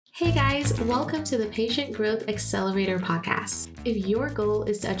Hey guys, welcome to the Patient Growth Accelerator podcast. If your goal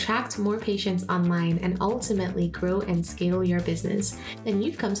is to attract more patients online and ultimately grow and scale your business, then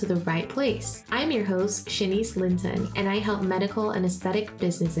you've come to the right place. I'm your host, Shanice Linton, and I help medical and aesthetic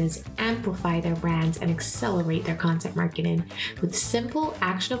businesses amplify their brands and accelerate their content marketing with simple,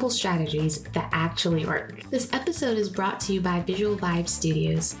 actionable strategies that actually work. This episode is brought to you by Visual Vibe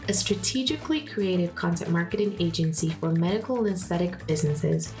Studios, a strategically creative content marketing agency for medical and aesthetic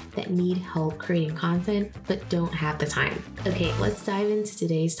businesses that need help creating content but don't have the time. Okay, let's dive into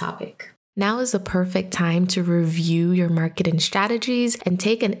today's topic. Now is the perfect time to review your marketing strategies and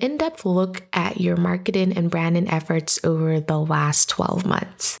take an in-depth look at your marketing and branding efforts over the last 12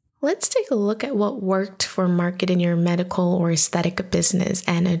 months. Let's take a look at what worked for marketing your medical or aesthetic business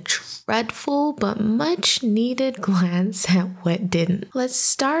and a dreadful but much needed glance at what didn't. Let's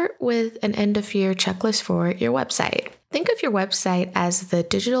start with an end-of-year checklist for your website. Think of your website as the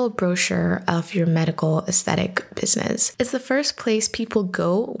digital brochure of your medical aesthetic business. It's the first place people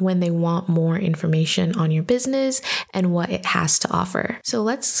go when they want more information on your business and what it has to offer. So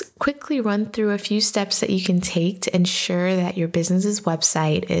let's quickly run through a few steps that you can take to ensure that your business's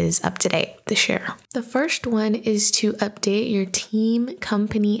website is up to date this year. The first one is to update your team,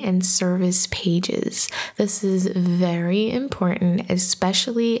 company, and service pages. This is very important,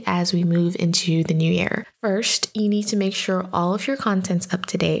 especially as we move into the new year. First, you need to make sure all of your content's up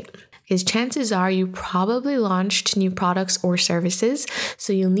to date, because chances are you probably launched new products or services,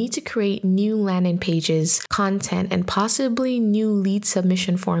 so you'll need to create new landing pages, content, and possibly new lead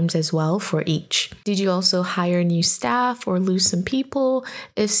submission forms as well for each. Did you also hire new staff or lose some people?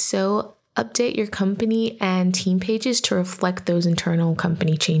 If so, update your company and team pages to reflect those internal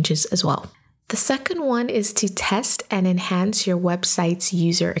company changes as well. The second one is to test and enhance your website's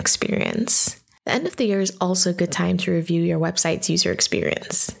user experience. The end of the year is also a good time to review your website's user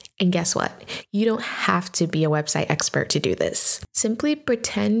experience. And guess what? You don't have to be a website expert to do this. Simply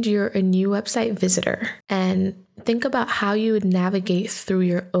pretend you're a new website visitor and think about how you would navigate through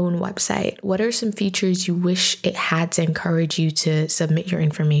your own website. What are some features you wish it had to encourage you to submit your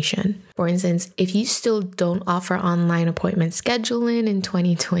information? For instance, if you still don't offer online appointment scheduling in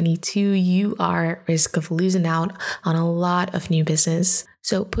 2022, you are at risk of losing out on a lot of new business.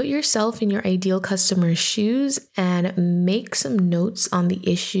 So put yourself in your ideal customer's shoes and make some notes on the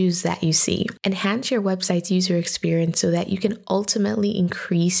issues that you see. Enhance your website's user experience so that you can ultimately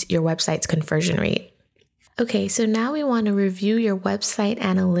increase your website's conversion rate. Okay, so now we want to review your website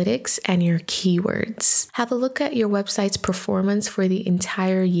analytics and your keywords. Have a look at your website's performance for the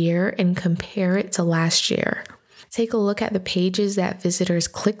entire year and compare it to last year. Take a look at the pages that visitors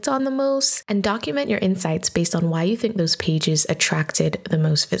clicked on the most and document your insights based on why you think those pages attracted the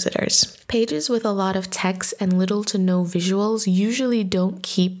most visitors. Pages with a lot of text and little to no visuals usually don't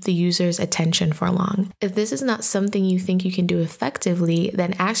keep the user's attention for long. If this is not something you think you can do effectively,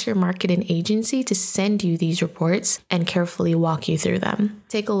 then ask your marketing agency to send you these reports and carefully walk you through them.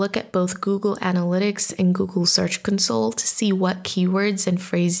 Take a look at both Google Analytics and Google Search Console to see what keywords and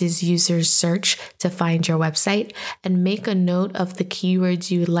phrases users search to find your website, and make a note of the keywords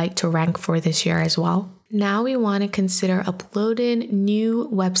you would like to rank for this year as well. Now we want to consider uploading new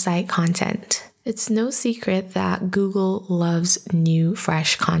website content. It's no secret that Google loves new,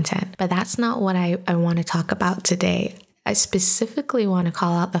 fresh content, but that's not what I want to talk about today. I specifically want to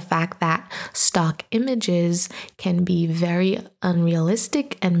call out the fact that stock images can be very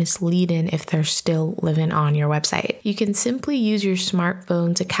unrealistic and misleading if they're still living on your website. You can simply use your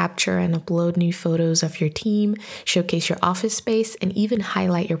smartphone to capture and upload new photos of your team, showcase your office space, and even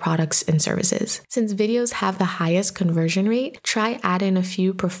highlight your products and services. Since videos have the highest conversion rate, try adding a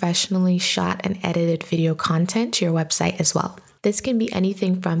few professionally shot and edited video content to your website as well. This can be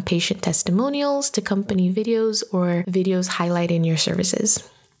anything from patient testimonials to company videos or videos highlighting your services.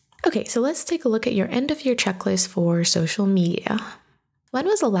 Okay, so let's take a look at your end-of-year checklist for social media. When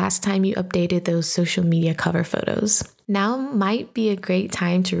was the last time you updated those social media cover photos? Now might be a great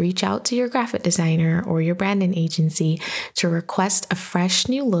time to reach out to your graphic designer or your branding agency to request a fresh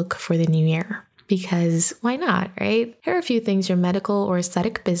new look for the new year. Because why not, right? Here are a few things your medical or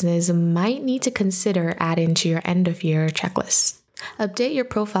aesthetic business might need to consider adding to your end-of-year checklist. Update your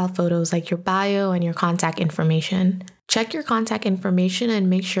profile photos like your bio and your contact information. Check your contact information and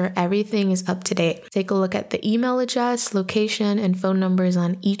make sure everything is up to date. Take a look at the email address, location, and phone numbers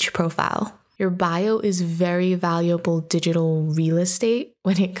on each profile. Your bio is very valuable digital real estate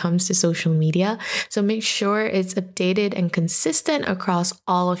when it comes to social media, so make sure it's updated and consistent across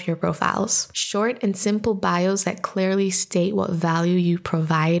all of your profiles. Short and simple bios that clearly state what value you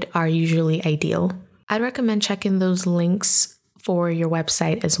provide are usually ideal. I'd recommend checking those links for your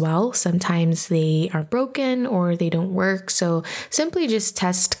website as well. Sometimes they are broken or they don't work. So simply just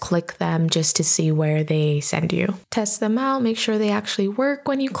click them just to see where they send you. Test them out, make sure they actually work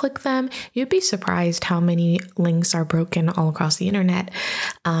when you click them. You'd be surprised how many links are broken all across the internet,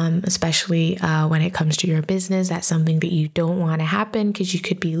 especially when it comes to your business. That's something that you don't want to happen because you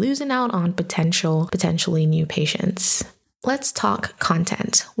could be losing out on potentially new patients. Let's talk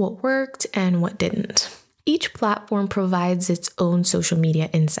content, what worked and what didn't. Each platform provides its own social media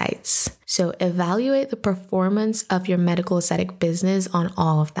insights. So evaluate the performance of your medical aesthetic business on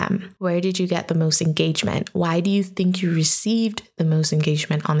all of them. Where did you get the most engagement? Why do you think you received the most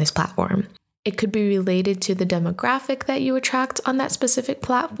engagement on this platform? It could be related to the demographic that you attract on that specific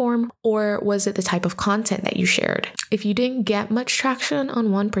platform, or was it the type of content that you shared? If you didn't get much traction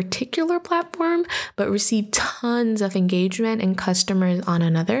on one particular platform, but received tons of engagement and customers on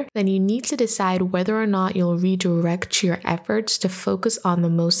another, then you need to decide whether or not you'll redirect your efforts to focus on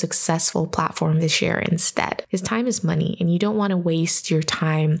the most successful platform this year instead. Because time is money, and you don't want to waste your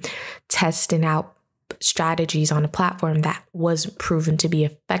time testing out strategies on a platform that was proven to be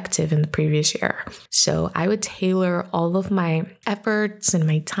effective in the previous year. So I would tailor all of my efforts and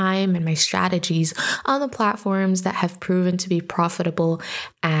my time and my strategies on the platforms that have proven to be profitable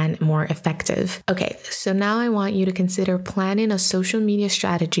and more effective. Okay, so now I want you to consider planning a social media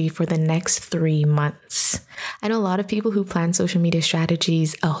strategy for the next 3 months. I know a lot of people who plan social media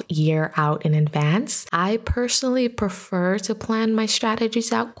strategies a year out in advance. I personally prefer to plan my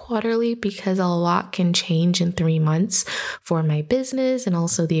strategies out quarterly because a lot can change in 3 months for my business and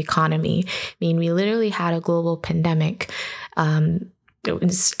also the economy. I mean, we literally had a global pandemic.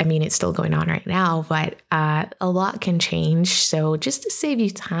 It's still going on right now, but a lot can change. So just to save you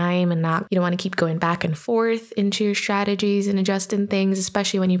time and you don't want to keep going back and forth into your strategies and adjusting things,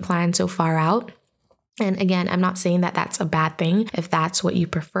 especially when you plan so far out. And again, I'm not saying that that's a bad thing. If that's what you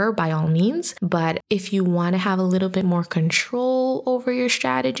prefer, by all means. But if you want to have a little bit more control over your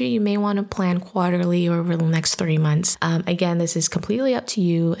strategy, you may want to plan quarterly or over the next 3 months. Again, this is completely up to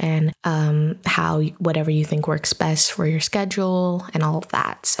you and whatever you think works best for your schedule and all of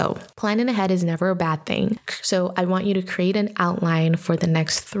that. So planning ahead is never a bad thing. So I want you to create an outline for the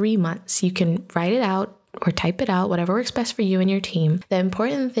next 3 months. You can write it out or type it out, whatever works best for you and your team. The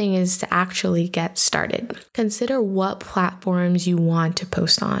important thing is to actually get started. Consider what platforms you want to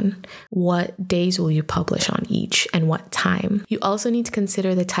post on. What days will you publish on each and what time? You also need to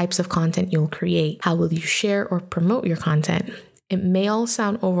consider the types of content you'll create. How will you share or promote your content? It may all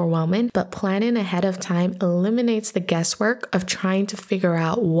sound overwhelming, but planning ahead of time eliminates the guesswork of trying to figure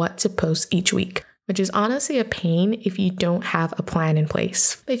out what to post each week, which is honestly a pain if you don't have a plan in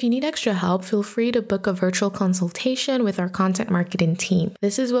place. If you need extra help, feel free to book a virtual consultation with our content marketing team.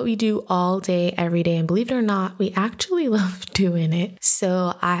 This is what we do all day, every day, and believe it or not, we actually love doing it.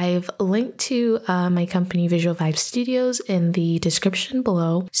 So I've linked to my company Visual Vibe Studios in the description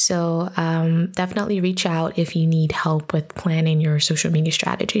below. So definitely reach out if you need help with planning your social media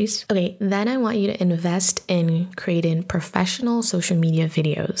strategies. Okay, then I want you to invest in creating professional social media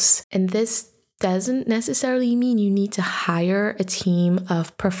videos. And this doesn't necessarily mean you need to hire a team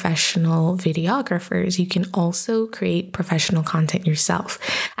of professional videographers. You can also create professional content yourself.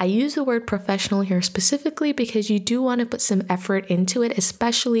 I use the word professional here specifically because you do want to put some effort into it,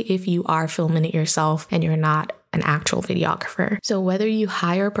 especially if you are filming it yourself and you're not an actual videographer. So whether you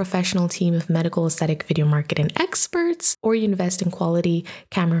hire a professional team of medical aesthetic video marketing experts or you invest in quality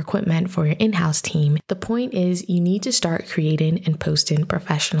camera equipment for your in-house team, the point is you need to start creating and posting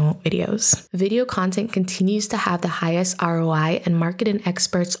professional videos. Video content continues to have the highest ROI and marketing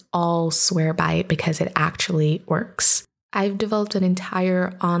experts all swear by it because it actually works. I've developed an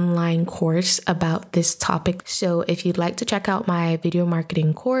entire online course about this topic. So if you'd like to check out my video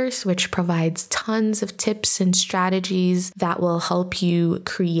marketing course, which provides tons of tips and strategies that will help you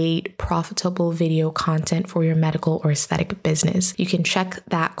create profitable video content for your medical or aesthetic business, you can check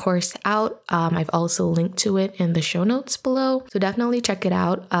that course out. I've also linked to it in the show notes below. So definitely check it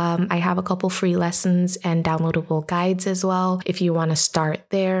out. I have a couple free lessons and downloadable guides as well if you want to start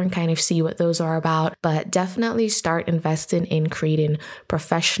there and kind of see what those are about. But definitely start investing in creating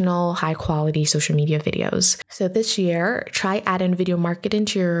professional, high quality social media videos. So this year, try adding video marketing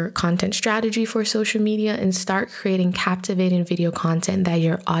to your content strategy for social media and start creating captivating video content that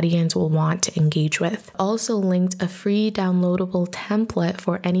your audience will want to engage with. Also linked a free downloadable template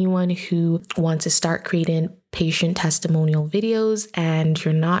for anyone who wants to start creating patient testimonial videos and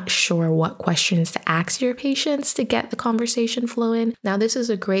you're not sure what questions to ask your patients to get the conversation flowing. Now, this is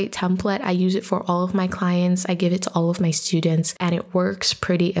a great template. I use it for all of my clients. I give it to all of my students, and it works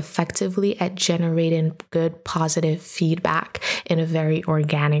pretty effectively at generating good, positive feedback in a very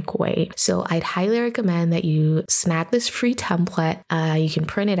organic way. So I'd highly recommend that you snag this free template. You can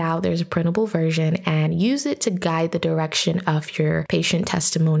print it out. There's a printable version, and use it to guide the direction of your patient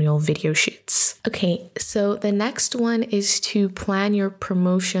testimonial video shoots. Okay, so the next one is to plan your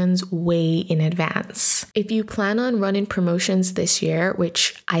promotions way in advance. If you plan on running promotions this year,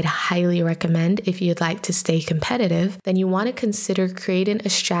 which I'd highly recommend if you'd like to stay competitive, then you want to consider creating a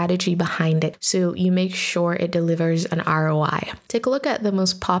strategy behind it so you make sure it delivers an ROI. Take a look at the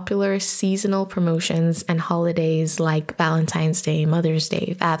most popular seasonal promotions and holidays like Valentine's Day, Mother's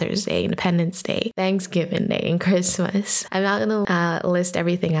Day, Father's Day, Independence Day, Thanksgiving Day, and Christmas. I'm not going to list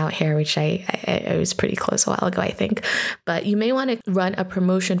everything out here, which I was pretty close a while ago, I think. But you may want to run a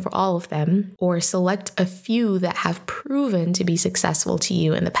promotion for all of them or select a few that have proven to be successful to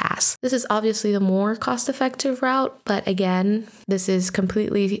you in the past. This is obviously the more cost-effective route, but again, this is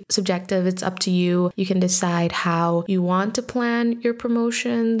completely subjective. It's up to you. You can decide how you want to plan your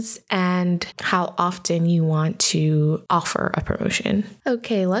promotions and how often you want to offer a promotion.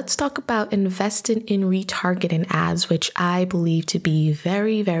 Okay, let's talk about investing in retargeting ads, which I believe to be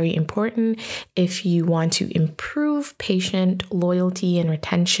very, very important if you want to improve patient loyalty and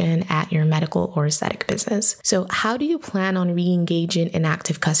retention at your medical or aesthetic business. So how do you plan on re-engaging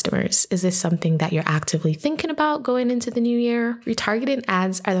inactive customers? Is this something that you're actively thinking about going into the new year? Retargeting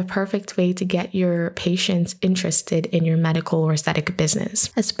ads are the perfect way to get your patients interested in your medical or aesthetic business,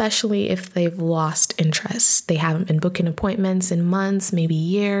 especially if they've lost interest. They haven't been booking appointments in months, maybe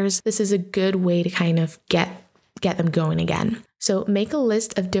years. This is a good way to kind of get them going again. So make a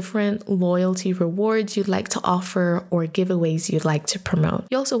list of different loyalty rewards you'd like to offer or giveaways you'd like to promote.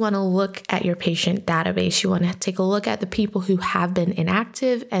 You also want to look at your patient database. You want to take a look at the people who have been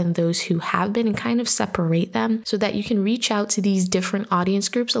inactive and those who have been and kind of separate them so that you can reach out to these different audience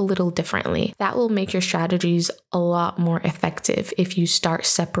groups a little differently. That will make your strategies a lot more effective if you start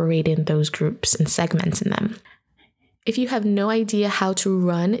separating those groups and segmenting them. If you have no idea how to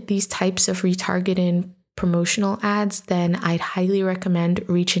run these types of retargeting promotional ads, then I'd highly recommend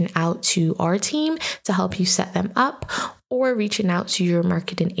reaching out to our team to help you set them up or reaching out to your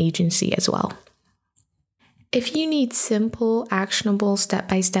marketing agency as well. If you need simple, actionable,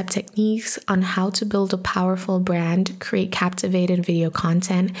 step-by-step techniques on how to build a powerful brand, create captivating video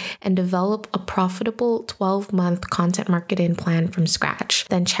content, and develop a profitable 12-month content marketing plan from scratch,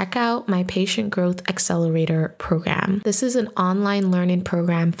 then check out my Patient Growth Accelerator program. This is an online learning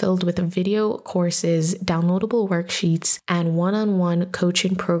program filled with video courses, downloadable worksheets, and one-on-one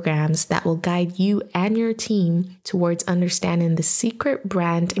coaching programs that will guide you and your team towards understanding the secret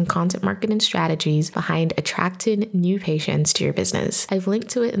brand and content marketing strategies behind attracting new patients to your business. I've linked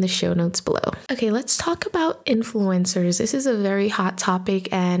to it in the show notes below. Okay, let's talk about influencers. This is a very hot topic,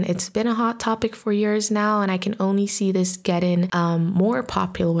 and it's been a hot topic for years now, and I can only see this getting more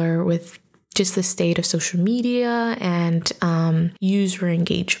popular with just the state of social media and user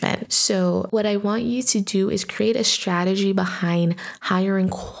engagement. So what I want you to do is create a strategy behind hiring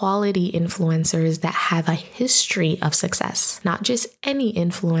quality influencers that have a history of success. Not just any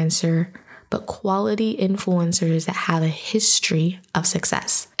influencer, but quality influencers that have a history of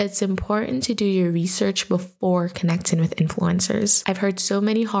success. It's important to do your research before connecting with influencers. I've heard so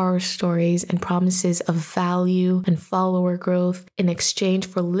many horror stories and promises of value and follower growth in exchange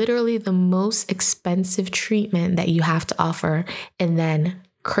for literally the most expensive treatment that you have to offer, and then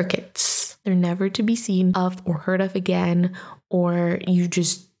crickets. They're never to be seen of or heard of again, or you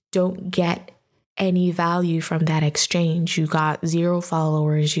just don't get any value from that exchange. You got 0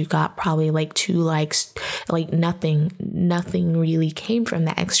 followers, you got probably like 2 likes, like nothing really came from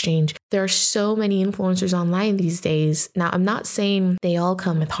that exchange. There are so many influencers online these days. Now, I'm not saying they all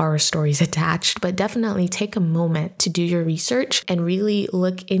come with horror stories attached, but definitely take a moment to do your research and really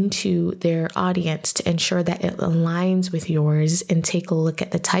look into their audience to ensure that it aligns with yours, and take a look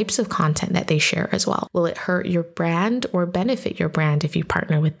at the types of content that they share as well. Will it hurt your brand or benefit your brand if you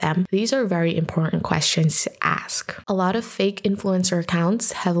partner with them? These are very important questions to ask. A lot of fake influencer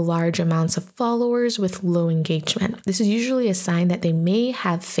accounts have large amounts of followers with low engagement. This is usually a sign that they may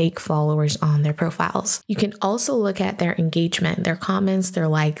have fake followers on their profiles. You can also look at their engagement, their comments, their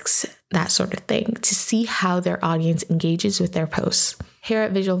likes, that sort of thing, to see how their audience engages with their posts. Here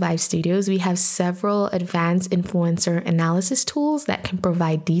at Visual Vibe Studios, we have several advanced influencer analysis tools that can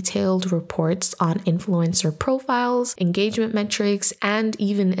provide detailed reports on influencer profiles, engagement metrics, and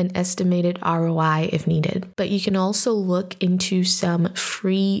even an estimated ROI if needed. But you can also look into some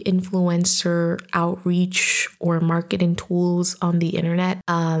free influencer outreach or marketing tools on the internet.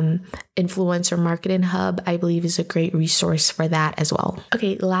 Influencer Marketing Hub, I believe, is a great resource for that as well.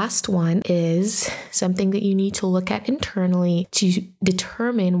 Okay, last one is something that you need to look at internally to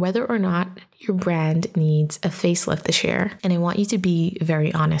determine whether or not your brand needs a facelift this year. And I want you to be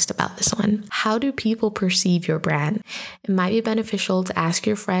very honest about this one. How do people perceive your brand? It might be beneficial to ask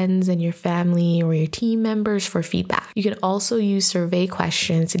your friends and your family or your team members for feedback. You can also use survey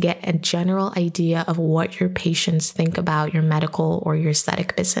questions to get a general idea of what your patients think about your medical or your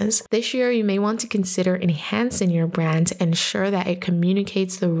aesthetic business. This year, you may want to consider enhancing your brand to ensure that it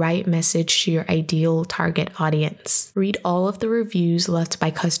communicates the right message to your ideal target audience. Read all of the reviews left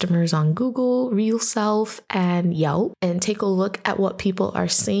by customers on Google, RealSelf, and Yelp, and take a look at what people are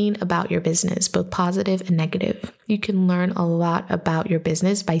saying about your business, both positive and negative. You can learn a lot about your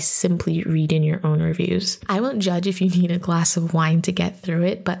business by simply reading your own reviews. I won't judge if you need a glass of wine to get through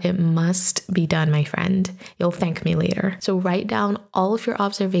it, but it must be done, my friend. You'll thank me later. So write down all of your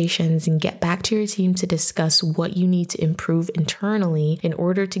observations and get back to your team to discuss what you need to improve internally in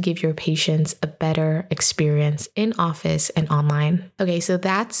order to give your patients a better experience in office and online. Okay, so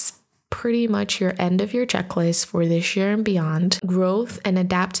that's pretty much your end of your checklist for this year and beyond. Growth and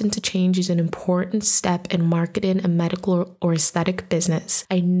adapting to change is an important step in marketing a medical or aesthetic business.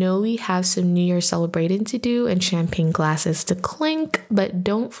 I know we have some New Year celebrating to do and champagne glasses to clink, but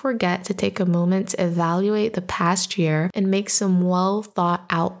don't forget to take a moment to evaluate the past year and make some well thought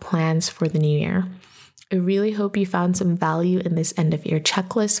out plans for the new year. I really hope you found some value in this end of year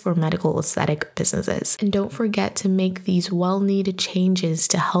checklist for medical aesthetic businesses. And don't forget to make these well-needed changes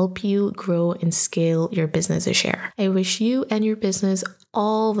to help you grow and scale your business this year. I wish you and your business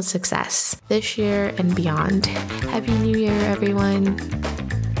all the success this year and beyond. Happy New Year, everyone.